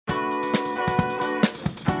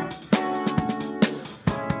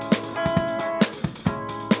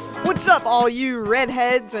What's up, all you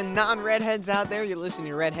redheads and non-redheads out there? You're listening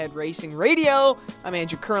to Redhead Racing Radio. I'm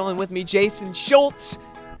Andrew Curlin, with me, Jason Schultz,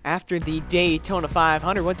 after the Daytona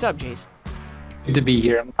 500. What's up, Jason? Good to be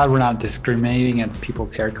here. I'm glad we're not discriminating against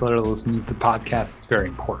people's hair color. Listening to the podcast is very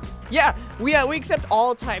important. Yeah, we accept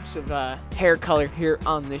all types of hair color here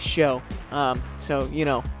on this show. So, you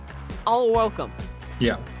know, all welcome.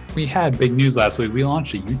 Yeah. We had big news last week. We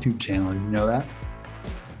launched a YouTube channel. Did you know that?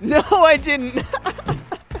 No, I didn't.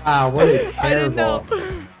 Wow, what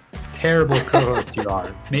a terrible co-host you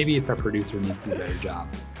are. Maybe it's our producer who needs to do a better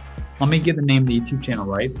job. Let me get the name of the YouTube channel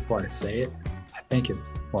right before I say it. I think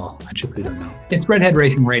it's, well, I truthfully don't know. It's Redhead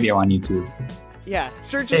Racing Radio on YouTube. Yeah,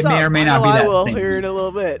 search us up. It may or may not be that I will same here in a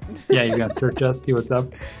little bit. Yeah, you're going to search us, see what's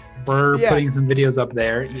up. We're putting some videos up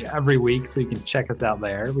there every week, so you can check us out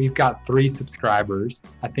there. We've got 3 subscribers.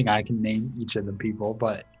 I think I can name each of the people,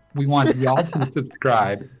 but we want y'all to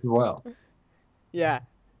subscribe as well.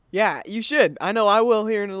 Yeah, you should. I know I will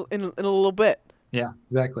here in a little bit. Yeah,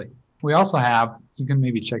 exactly. We also have, you can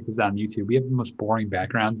maybe check this out on YouTube. We have the most boring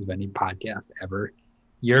backgrounds of any podcast ever.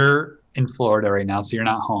 You're in Florida right now, so you're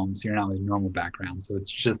not home, so you're not with normal background. So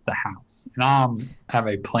it's just the house. And I have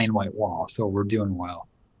a plain white wall, so we're doing well.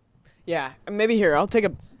 Yeah, maybe here, I'll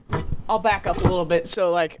back up a little bit.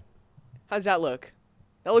 So, like, how's that look?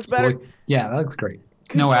 That looks better? Yeah, that looks great.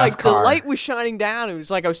 No, like, the light was shining down. It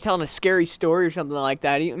was like I was telling a scary story or something like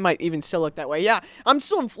that. It might even still look that way. Yeah, I'm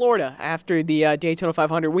still in Florida after the Daytona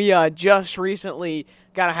 500. We just recently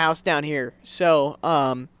got a house down here. So,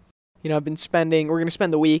 you know, we're going to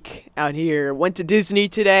spend the week out here. Went to Disney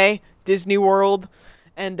today, Disney World.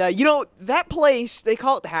 And, you know, that place, they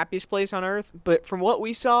call it the happiest place on earth. But from what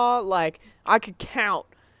we saw, like, I could count,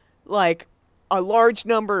 like, a large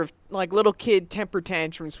number of, like, little kid temper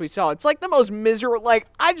tantrums we saw. It's, like, the most miserable. Like,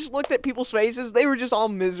 I just looked at people's faces. They were just all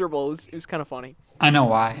miserable. It was kind of funny. I know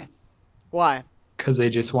why. Why? Because they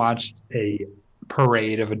just watched a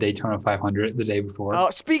parade of a Daytona 500 the day before. Oh,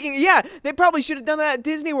 they probably should have done that at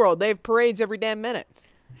Disney World. They have parades every damn minute.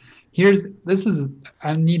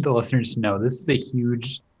 I need the listeners to know, this is a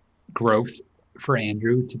huge growth for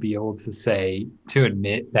Andrew to be able to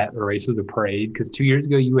admit that the race was a parade, because 2 years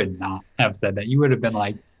ago you would not have said that. You would have been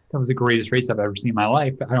like, that was the greatest race I've ever seen in my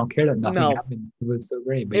life. I don't care that nothing happened. It was so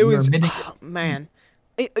great. But it was, man,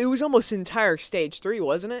 it was almost entire stage 3,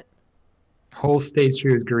 wasn't it? Whole stage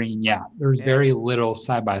 3 was green. Yeah, there was very little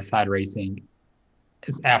side-by-side racing.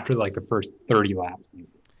 It's after like the first 30 laps.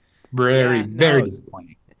 Very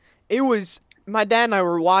disappointing. It was, my dad and I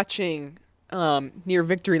were watching near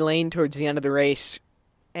Victory Lane towards the end of the race,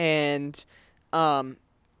 and the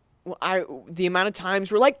amount of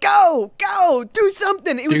times we're like, go, do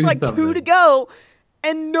something. It was like 2 to go,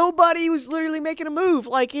 and nobody was literally making a move.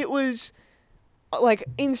 Like, it was like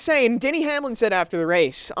insane. Denny Hamlin said after the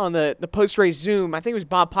race on the post-race Zoom, I think it was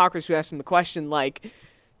Bob Pockrass who asked him the question, like,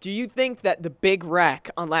 do you think that the big wreck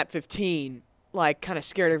on lap 15 like kind of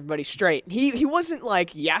scared everybody straight? He wasn't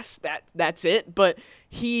like, yes, that's it, but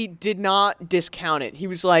he did not discount it. He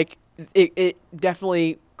was like, it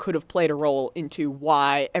definitely could have played a role into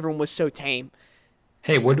why everyone was so tame.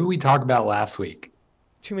 Hey, what did we talk about last week?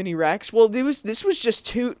 Too many wrecks? Well, this was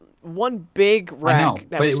just one big wreck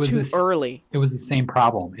that was too early. It was the same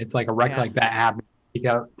problem. It's like a wreck like that happens.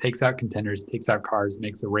 Takes out contenders, takes out cars,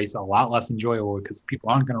 makes the race a lot less enjoyable because people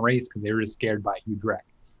aren't going to race because they were just scared by a huge wreck.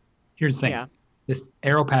 Here's the thing. Yeah. This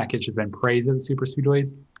aero package has been praised at the super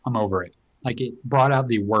speedways. I'm over it. Like, it brought out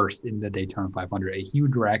the worst in the Daytona 500. A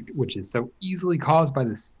huge wreck, which is so easily caused by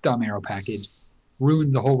this dumb aero package,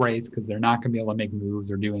 ruins the whole race because they're not going to be able to make moves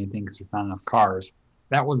or do anything because there's not enough cars.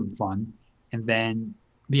 That wasn't fun. And then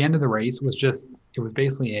the end of the race was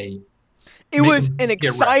basically It was an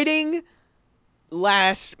exciting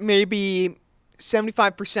last maybe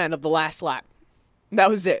 75% of the last lap. That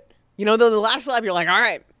was it. You know, the last lap, you're like, all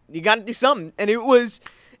right, you got to do something. And it was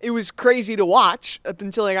crazy to watch up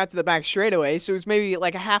until I got to the back straightaway. So it was maybe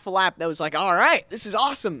like a half a lap that was like, all right, this is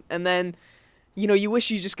awesome. And then, you know, you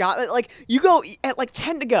wish you just got it. Like, you go at like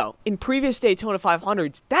 10 to go in previous Daytona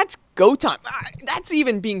 500s. That's go time. That's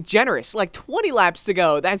even being generous. Like 20 laps to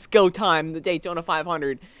go. That's go time, the Daytona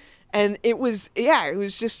 500. And it was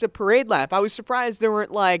just a parade lap. I was surprised there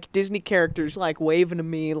weren't like Disney characters like waving to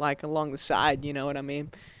me like along the side. You know what I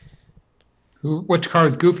mean? Which car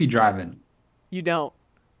is Goofy driving? You don't.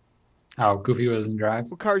 Oh, Goofy doesn't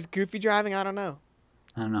drive? What car is Goofy driving? I don't know.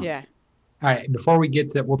 Yeah. All right, before we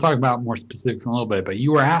get to, we'll talk about more specifics in a little bit, but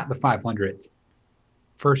you were at the 500s.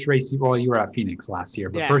 First race, well, you were at Phoenix last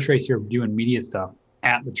year, but first race you're doing media stuff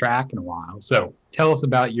at the track in a while. So tell us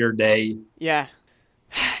about your day. Yeah.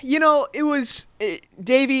 You know, it was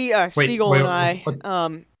Davey Siegel and I.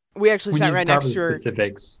 We actually sat right next to her.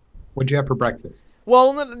 Specifics. What'd you have for breakfast?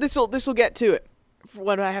 Well, this will get to it.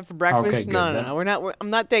 What do I have for breakfast? Okay, no. I'm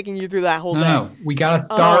not taking you through that whole day. No, we gotta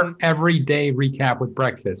start every day recap with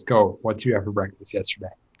breakfast. Go. What did you have for breakfast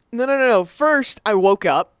yesterday? No. First, I woke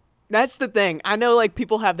up. That's the thing. I know, like,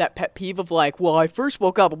 people have that pet peeve of like, well, I first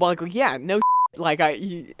woke up. I'm like, yeah, no, like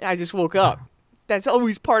I just woke up. That's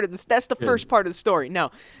always part of this. That's the first part of the story.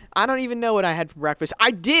 No, I don't even know what I had for breakfast.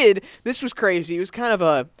 I did. This was crazy. It was kind of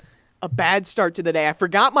a bad start to the day. I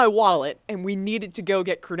forgot my wallet, and we needed to go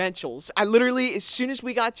get credentials. I literally, as soon as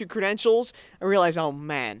we got to credentials, I realized, oh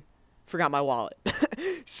man, forgot my wallet.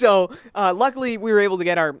 So luckily, we were able to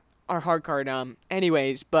get our hard card.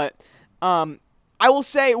 Anyways, but I will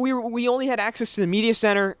say we only had access to the media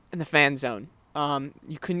center and the fan zone.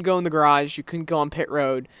 You couldn't go in the garage. You couldn't go on pit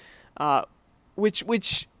road,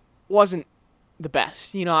 which wasn't the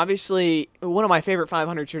best. You know, obviously, one of my favorite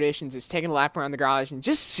 500 traditions is taking a lap around the garage and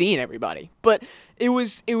just seeing everybody. But it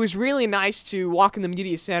was really nice to walk in the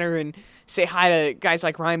media center and say hi to guys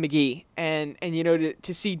like Ryan McGee and you know,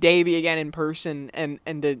 to see Davey again in person and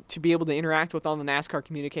to be able to interact with all the NASCAR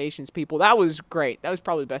communications people. That was great. That was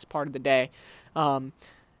probably the best part of the day. And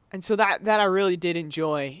so that I really did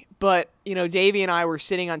enjoy. But, you know, Davey and I were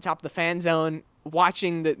sitting on top of the fan zone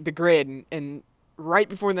watching the grid and right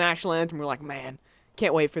before the national anthem, we're like, man,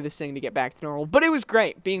 can't wait for this thing to get back to normal. But it was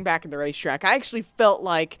great being back at the racetrack. I actually felt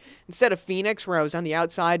like instead of Phoenix, where I was on the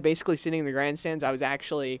outside, basically sitting in the grandstands, I was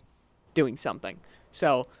actually doing something.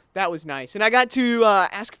 So that was nice. And I got to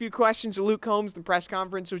ask a few questions to Luke Combs, the press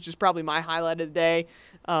conference, which is probably my highlight of the day,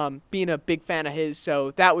 being a big fan of his.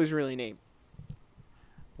 So that was really neat.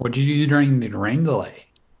 What did you do during the rain delay?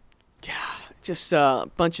 Yeah, just a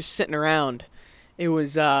bunch of sitting around. It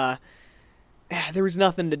was... there was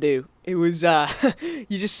nothing to do. It was,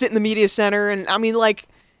 you just sit in the media center, and, I mean, like,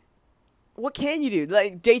 what can you do?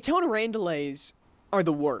 Like, Daytona rain delays are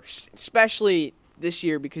the worst, especially this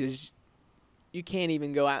year because you can't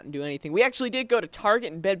even go out and do anything. We actually did go to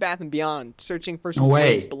Target and Bed Bath & Beyond, searching for some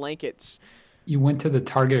blankets. You went to the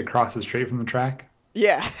Target across the street from the track?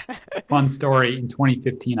 Yeah. Fun story. In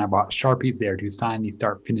 2015, I bought Sharpies there to sign the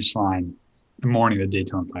start-finish line the morning of the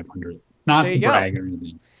Daytona 500. Not to brag or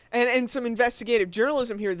anything. And some investigative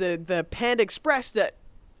journalism here. The Panda Express that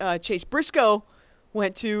Chase Briscoe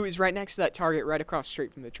went to is right next to that Target right across the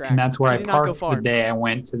street from the track. And that's where I parked the day I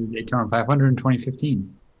went to the Daytona 500 in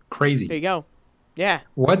 2015. Crazy. There you go. Yeah.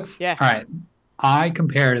 All right. I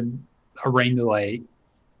compared a rain delay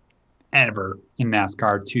ever in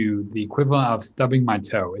NASCAR to the equivalent of stubbing my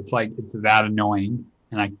toe. It's like, it's that annoying,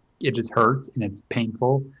 and it just hurts, and it's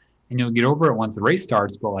painful. And you'll get over it once the race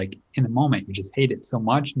starts, but like in the moment, you just hate it so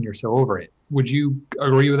much and you're so over it. Would you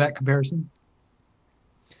agree with that comparison?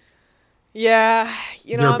 Yeah.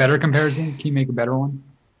 Is there a better comparison? Can you make a better one?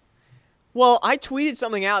 Well, I tweeted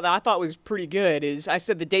something out that I thought was pretty good. I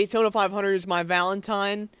said the Daytona 500 is my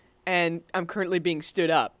Valentine, and I'm currently being stood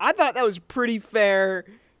up. I thought that was a pretty fair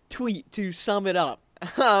tweet to sum it up.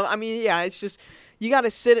 I mean, yeah, it's just you got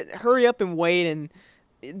to hurry up and wait, and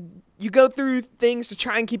you go through things to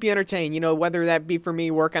try and keep you entertained, you know, whether that be for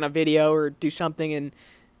me, work on a video or do something. And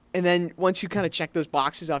then once you kind of check those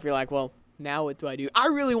boxes off, you're like, well, now what do I do? I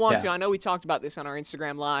really want to. I know we talked about this on our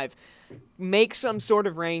Instagram Live. Make some sort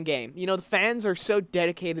of rain game. You know, the fans are so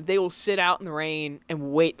dedicated. They will sit out in the rain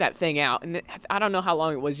and wait that thing out. And I don't know how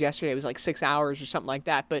long it was yesterday. It was like 6 hours or something like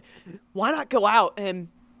that. But why not go out and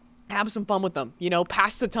have some fun with them? You know,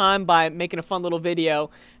 pass the time by making a fun little video.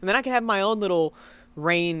 And then I can have my own little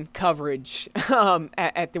rain coverage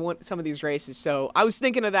at some of these races. So I was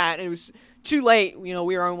thinking of that, and it was too late. You know,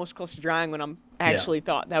 we were almost close to drying when I'm actually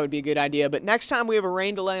thought that would be a good idea. But next time we have a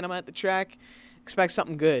rain delay and I'm at the track, expect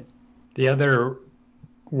something good. The other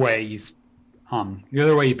way you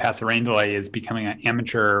pass a rain delay is becoming an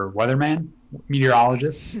amateur weatherman,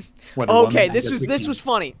 meteorologist. Okay, this was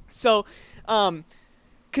funny. So,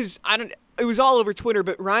 because it was all over Twitter,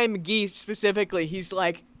 but Ryan McGee specifically, he's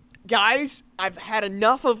like, guys, I've had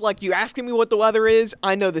enough of, like, you asking me what the weather is.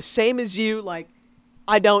 I know the same as you. Like,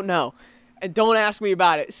 I don't know. And don't ask me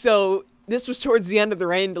about it. So this was towards the end of the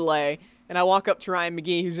rain delay, and I walk up to Ryan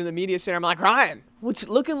McGee, who's in the media center. I'm like, Ryan, what's it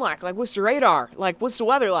looking like? Like, what's the radar? Like, what's the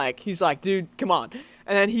weather like? He's like, dude, come on.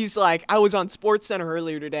 And then he's like, I was on SportsCenter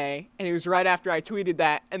earlier today, and it was right after I tweeted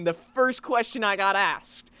that, and the first question I got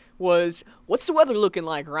asked was, what's the weather looking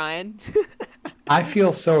like, Ryan? I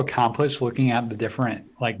feel so accomplished looking at the different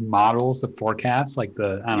like models, the forecasts, like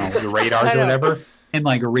the radars or whatever, and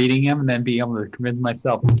like reading them and then being able to convince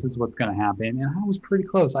myself this is what's going to happen. And I was pretty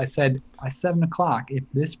close. I said by 7 o'clock, if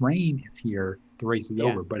this rain is here, the race is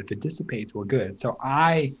over. But if it dissipates, we're good. So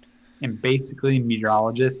I am basically a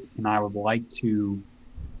meteorologist, and I would like to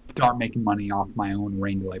start making money off my own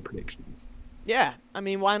rain delay predictions. Yeah, I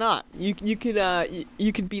mean, why not? You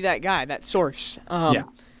could be that guy, that source. Yeah.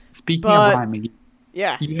 Speaking of Ryan McGee,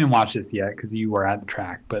 yeah, you didn't watch this yet because you were at the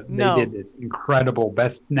track, but they No. did this incredible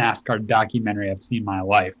best NASCAR documentary I've seen in my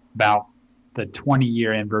life about the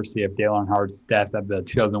 20-year anniversary of Dale Earnhardt's death of the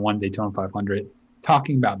 2001 Daytona 500,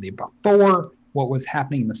 talking about the before, what was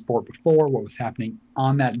happening in the sport before, what was happening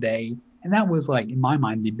on that day. And that was, like, in my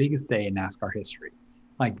mind, the biggest day in NASCAR history.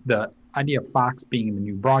 Like, the idea of Fox being the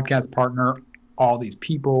new broadcast partner, all these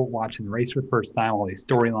people watching the race for the first time, all these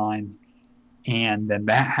storylines, and then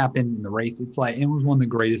that happened in the race. It's like, it was one of the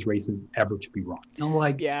greatest races ever to be run. And,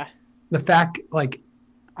 like, yeah, the fact, like,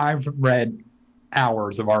 I've read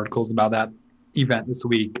hours of articles about that event this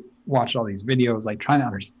week, watched all these videos, like, trying to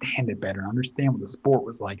understand it better, understand what the sport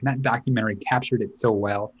was like. And that documentary captured it so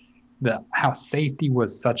well. How safety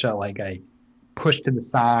was such a push to the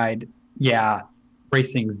side. Yeah,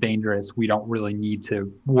 racing's dangerous. We don't really need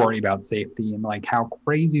to worry about safety. And, like, how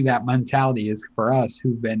crazy that mentality is for us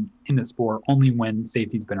who've been in the sport only when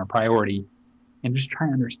safety's been our priority. And just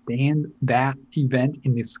trying to understand that event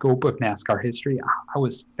in the scope of NASCAR history, I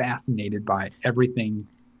was fascinated by everything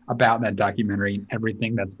about that documentary and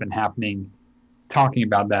everything that's been happening talking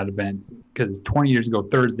about that event, because it's 20 years ago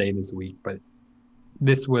Thursday this week, but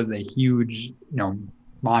this was a huge,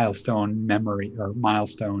 milestone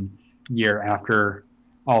year after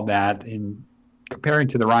all that. And comparing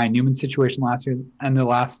to the Ryan Newman situation last year and the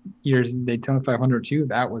last year's Daytona 500 too,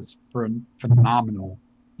 that was phenomenal.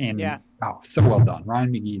 And so well done.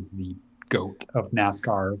 Ryan McGee is the GOAT of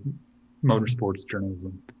NASCAR motorsports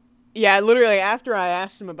journalism. Yeah, literally after I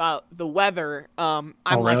asked him about the weather, I'm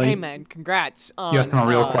like, hey man, congrats. You asked him a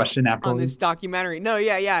real question on this documentary. No,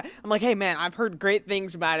 yeah. I'm like, hey man, I've heard great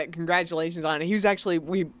things about it. Congratulations on it.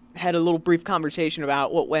 We had a little brief conversation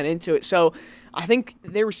about what went into it. So I think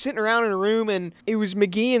they were sitting around in a room, and it was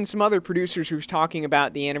McGee and some other producers who was talking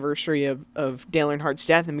about the anniversary of Dale Earnhardt's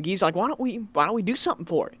death. And McGee's like, why don't we do something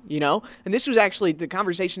for it, And this was actually, the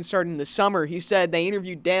conversation started in the summer. He said they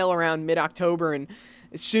interviewed Dale around mid-October, and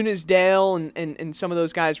as soon as Dale and some of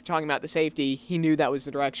those guys were talking about the safety, he knew that was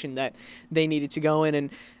the direction that they needed to go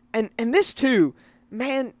in. And this too,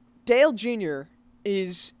 man, Dale Jr.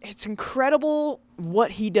 it's incredible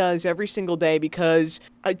what he does every single day, because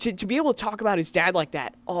to be able to talk about his dad like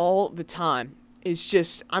that all the time is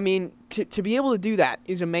just, I mean, to be able to do that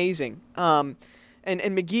is amazing. And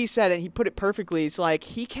McGee said it, he put it perfectly. It's like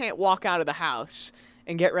he can't walk out of the house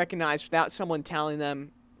and get recognized without someone telling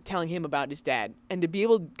him about his dad. And to be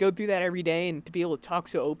able to go through that every day and to be able to talk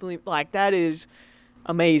so openly, like, that is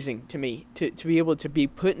amazing to me, to be able to be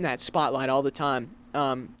put in that spotlight all the time.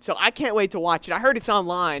 So I can't wait to watch it. I heard it's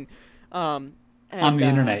online. On the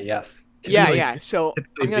internet, yes. Yeah. So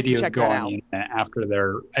I'm going to have to check go that on out. The internet after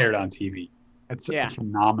they're aired on TV. It's a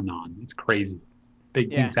phenomenon. It's crazy. It's big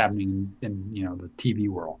things happening in the TV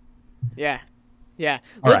world. Yeah.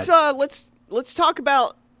 All Let's talk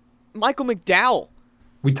about Michael McDowell.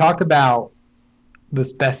 We talked about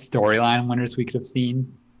this best storyline winners we could have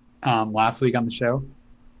seen last week on the show,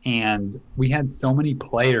 and we had so many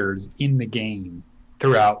players in the game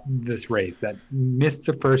throughout this race that missed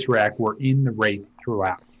the first wreck, were in the race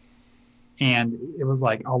throughout. And it was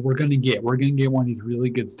like, oh, we're gonna get one of these really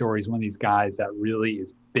good stories, one of these guys that really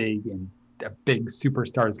is big and a big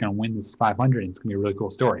superstar is gonna win this 500, and it's gonna be a really cool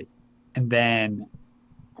story. And then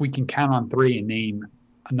we can count on three and name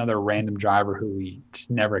another random driver who we just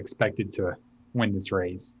never expected to win this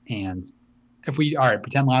race. And if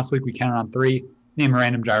pretend last week we counted on three, name a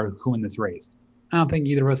random driver who won this race. I don't think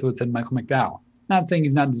either of us would have said Michael McDowell. Not saying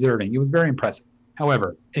he's not deserving. It was very impressive.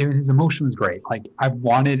 However, his emotion was great. Like, I've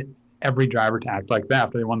wanted every driver to act like that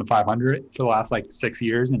after they won the 500 for the last 6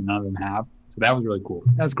 years, and none of them have. So that was really cool.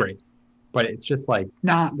 That was great. But it's just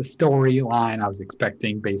not the storyline I was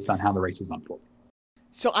expecting based on how the race was unfolding.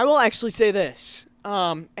 So I will actually say this,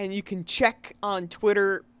 and you can check on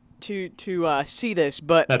Twitter to see this,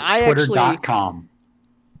 but that's Twitter.com.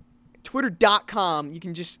 Twitter.com. You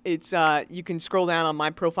can you can scroll down on my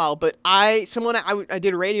profile. But I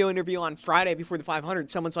did a radio interview on Friday before the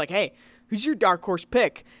 500. Someone's like, "Hey, who's your dark horse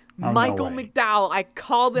pick?" Michael McDowell. I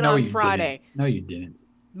called it on Friday. No, you didn't.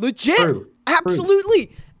 Legit. Proof.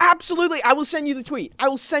 Absolutely. I will send you the tweet.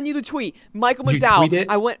 Michael McDowell. Tweet it?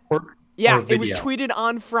 I went. Yeah, it was tweeted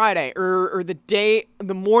on Friday or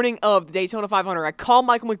the morning of the Daytona 500. I called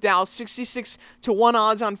Michael McDowell, 66 to 1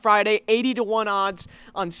 odds on Friday, 80 to 1 odds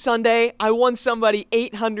on Sunday. I won somebody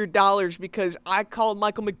 $800 because I called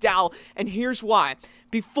Michael McDowell, and here's why.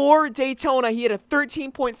 Before Daytona, he had a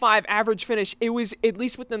 13.5 average finish. It was at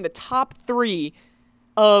least within the top 3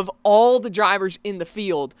 of all the drivers in the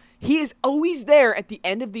field. He is always there at the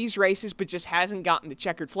end of these races, but just hasn't gotten the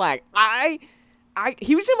checkered flag.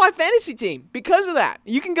 He was in my fantasy team because of that.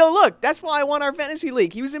 You can go look. That's why I won our fantasy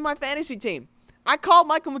league. He was in my fantasy team. I called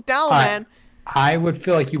Michael McDowell, man. I would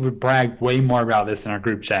feel like you would brag way more about this in our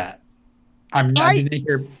group chat. I'm not going to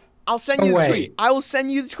hear. I'll send you the tweet. I will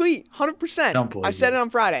send you the tweet, 100%. Don't believe I said it on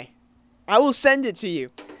Friday. I will send it to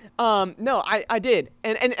you. No, I did.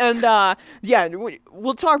 And yeah,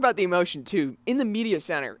 we'll talk about the emotion too. In the media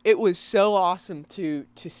center, it was so awesome to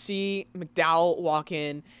see McDowell walk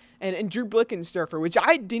in. And Drew Blickensderfer, which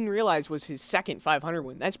I didn't realize was his second 500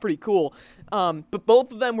 win. That's pretty cool. But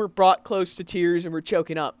both of them were brought close to tears and were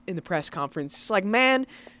choking up in the press conference. It's like, man,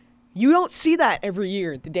 you don't see that every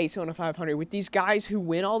year at the Daytona 500 with these guys who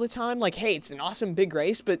win all the time. Like, hey, it's an awesome big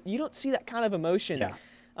race, but you don't see that kind of emotion. Yeah.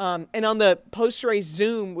 And on the post-race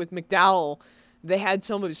Zoom with McDowell, they had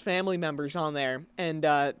some of his family members on there. And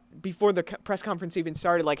before the press conference even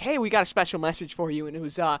started, like, hey, we got a special message for you. And it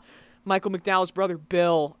was Michael McDowell's brother,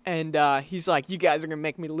 Bill, and he's like, you guys are going to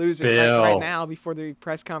make me lose it right now before the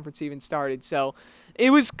press conference even started. So it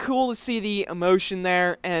was cool to see the emotion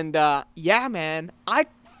there, and yeah, man, I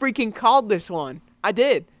freaking called this one. I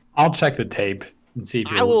did. I'll check the tape and see if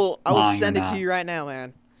you're I will send it to you right now,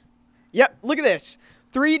 man. Yep, look at this.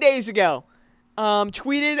 3 days ago,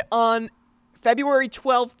 tweeted on February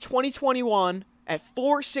 12th, 2021 at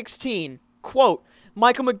 4:16, quote,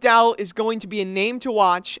 Michael McDowell is going to be a name to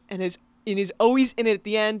watch and is always in it at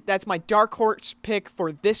the end. That's my dark horse pick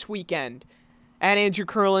for this weekend. At Andrew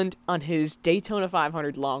Kurland on his Daytona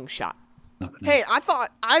 500 long shot. Hey, I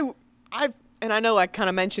thought and I know I kind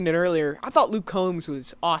of mentioned it earlier, I thought Luke Combs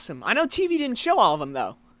was awesome. I know TV didn't show all of them,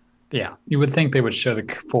 though. Yeah, you would think they would show the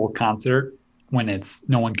full concert when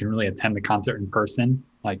no one can really attend the concert in person.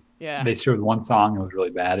 Like, yeah. They showed one song, it was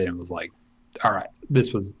really bad, and it was like, all right,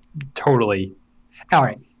 this was totally... All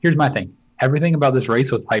right, here's my thing. Everything about this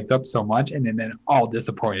race was hyped up so much, and then all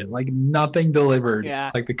disappointed. Like, nothing delivered.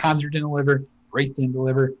 Yeah. Like, the concert didn't deliver, race didn't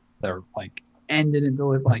deliver, the end didn't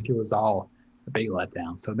deliver. Like, it was all a big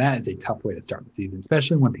letdown. So that is a tough way to start the season,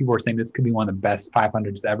 especially when people were saying this could be one of the best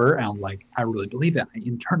 500s ever. And I was like, I really believe it. I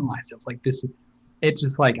internalized it. I was like, it's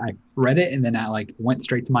just like I read it, and then I went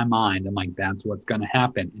straight to my mind. I'm like, that's what's going to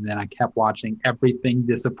happen. And then I kept watching everything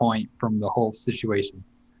disappoint from the whole situation.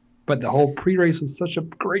 But the whole pre-race was such a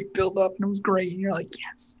great build-up, and it was great. And you're like,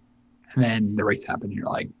 yes. And then the race happened, and you're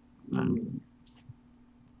like,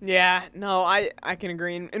 Yeah, no, I can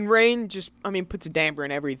agree. And rain just, puts a damper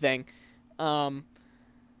in everything. The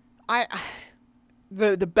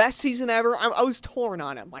best season ever, I was torn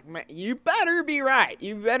on it. I'm like, man, you better be right.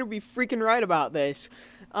 You better be freaking right about this.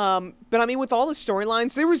 But, with all the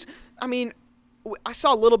storylines, I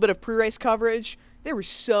saw a little bit of pre-race coverage. There was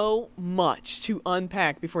so much to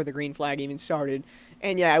unpack before the green flag even started.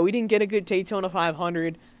 And, yeah, we didn't get a good Daytona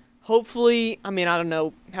 500. Hopefully, I don't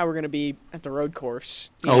know how we're going to be at the road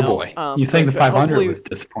course. Boy. You think the 500 was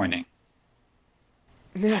disappointing.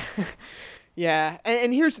 Yeah.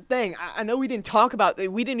 And here's the thing. I know we didn't talk about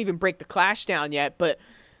it. We didn't even break the Clash down yet, but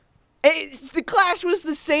the Clash was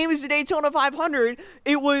the same as the Daytona 500.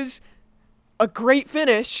 It was a great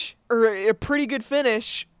finish, or a pretty good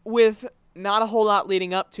finish, with not a whole lot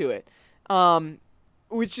leading up to it,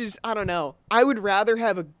 which is, I don't know. I would rather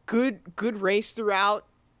have a good race throughout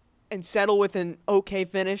and settle with an okay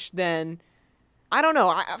finish than, I don't know.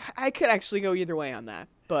 I could actually go either way on that.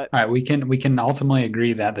 But all right, we can ultimately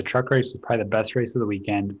agree that the truck race was probably the best race of the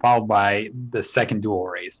weekend, followed by the second dual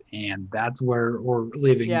race, and that's where we're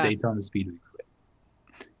leaving Daytona Speedway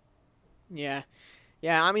with. Yeah.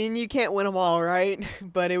 You can't win them all, right?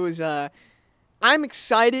 But it was I'm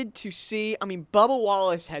excited to see. Bubba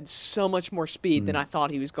Wallace had so much more speed than I thought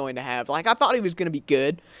he was going to have. I thought he was going to be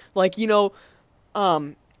good.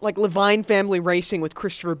 Levine Family Racing with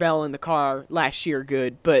Christopher Bell in the car last year,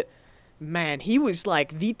 good. But, man, he was,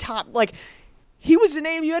 the top. He was the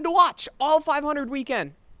name you had to watch all 500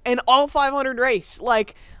 weekend and all 500 race.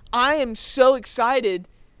 I am so excited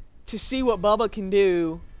to see what Bubba can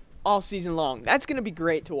do all season long. That's going to be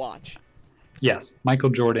great to watch. Yes, Michael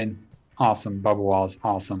Jordan. Awesome. Bubba Wallace,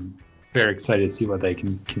 awesome. Very excited to see what they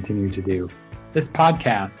can continue to do. This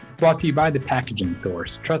podcast is brought to you by The Packaging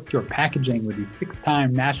Source. Trust your packaging with the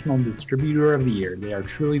 6-time National Distributor of the Year. They are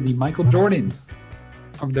truly the Michael Jordans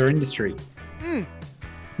of their industry.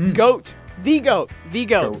 GOAT. The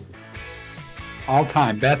GOAT.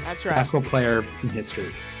 All-time best That's right. basketball player in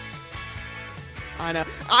history. I know.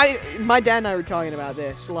 My dad and I were talking about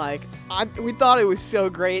this. Like, we thought it was so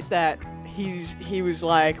great that he was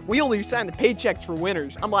like, we only sign the paychecks for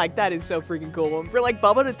winners. I'm like, that is so freaking cool. And for like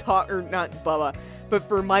Bubba to talk, or not Bubba, but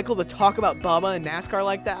for Michael to talk about Bubba and NASCAR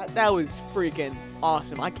like that was freaking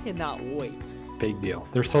awesome. I cannot wait. Big deal.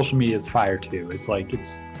 Their social media is fire too.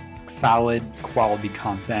 It's solid quality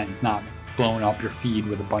content. It's not blowing up your feed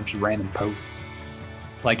with a bunch of random posts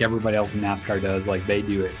like everybody else in NASCAR does. Like, they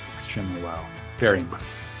do it extremely well. Very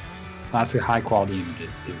impressed. Lots of high quality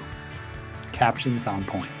images too. Captions on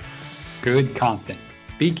point. Good content.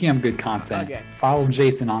 Speaking of good content, follow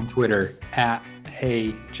Jason on Twitter at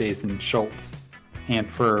HeyJasonSchultz. And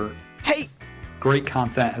for great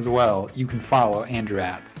content as well, you can follow Andrew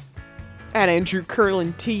at Andrew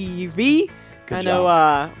Curlin TV. I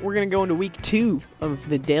know we're going to go into week 2 of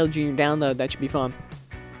the Dale Jr. Download. That should be fun.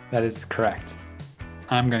 That is correct.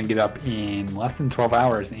 I'm going to get up in less than 12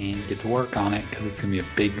 hours and get to work on it because it's going to be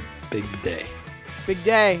a big, big day. Big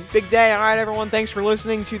day. All right, everyone. Thanks for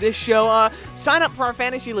listening to this show. Sign up for our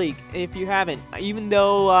fantasy league if you haven't. Even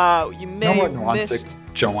though you may have wants to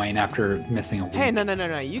join after missing a week. Hey,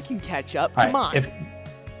 no. You can catch up. Come on.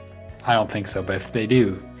 I don't think so, but if they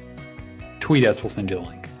do, tweet us. We'll send you the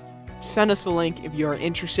link. Send us a link if you are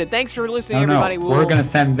interested. Thanks for listening, everybody. We're going to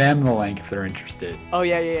send them the link if they're interested. Oh,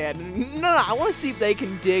 yeah. No. I want to see if they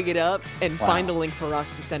can dig it up and find a link for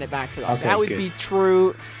us to send it back to them. Okay, that would be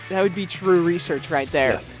true. That would be true research right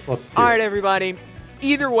there. Yes, let's do it. All right, everybody.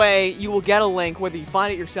 Either way, you will get a link, whether you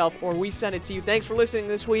find it yourself or we send it to you. Thanks for listening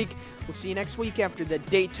this week. We'll see you next week after the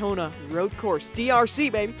Daytona Road Course.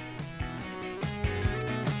 DRC, baby.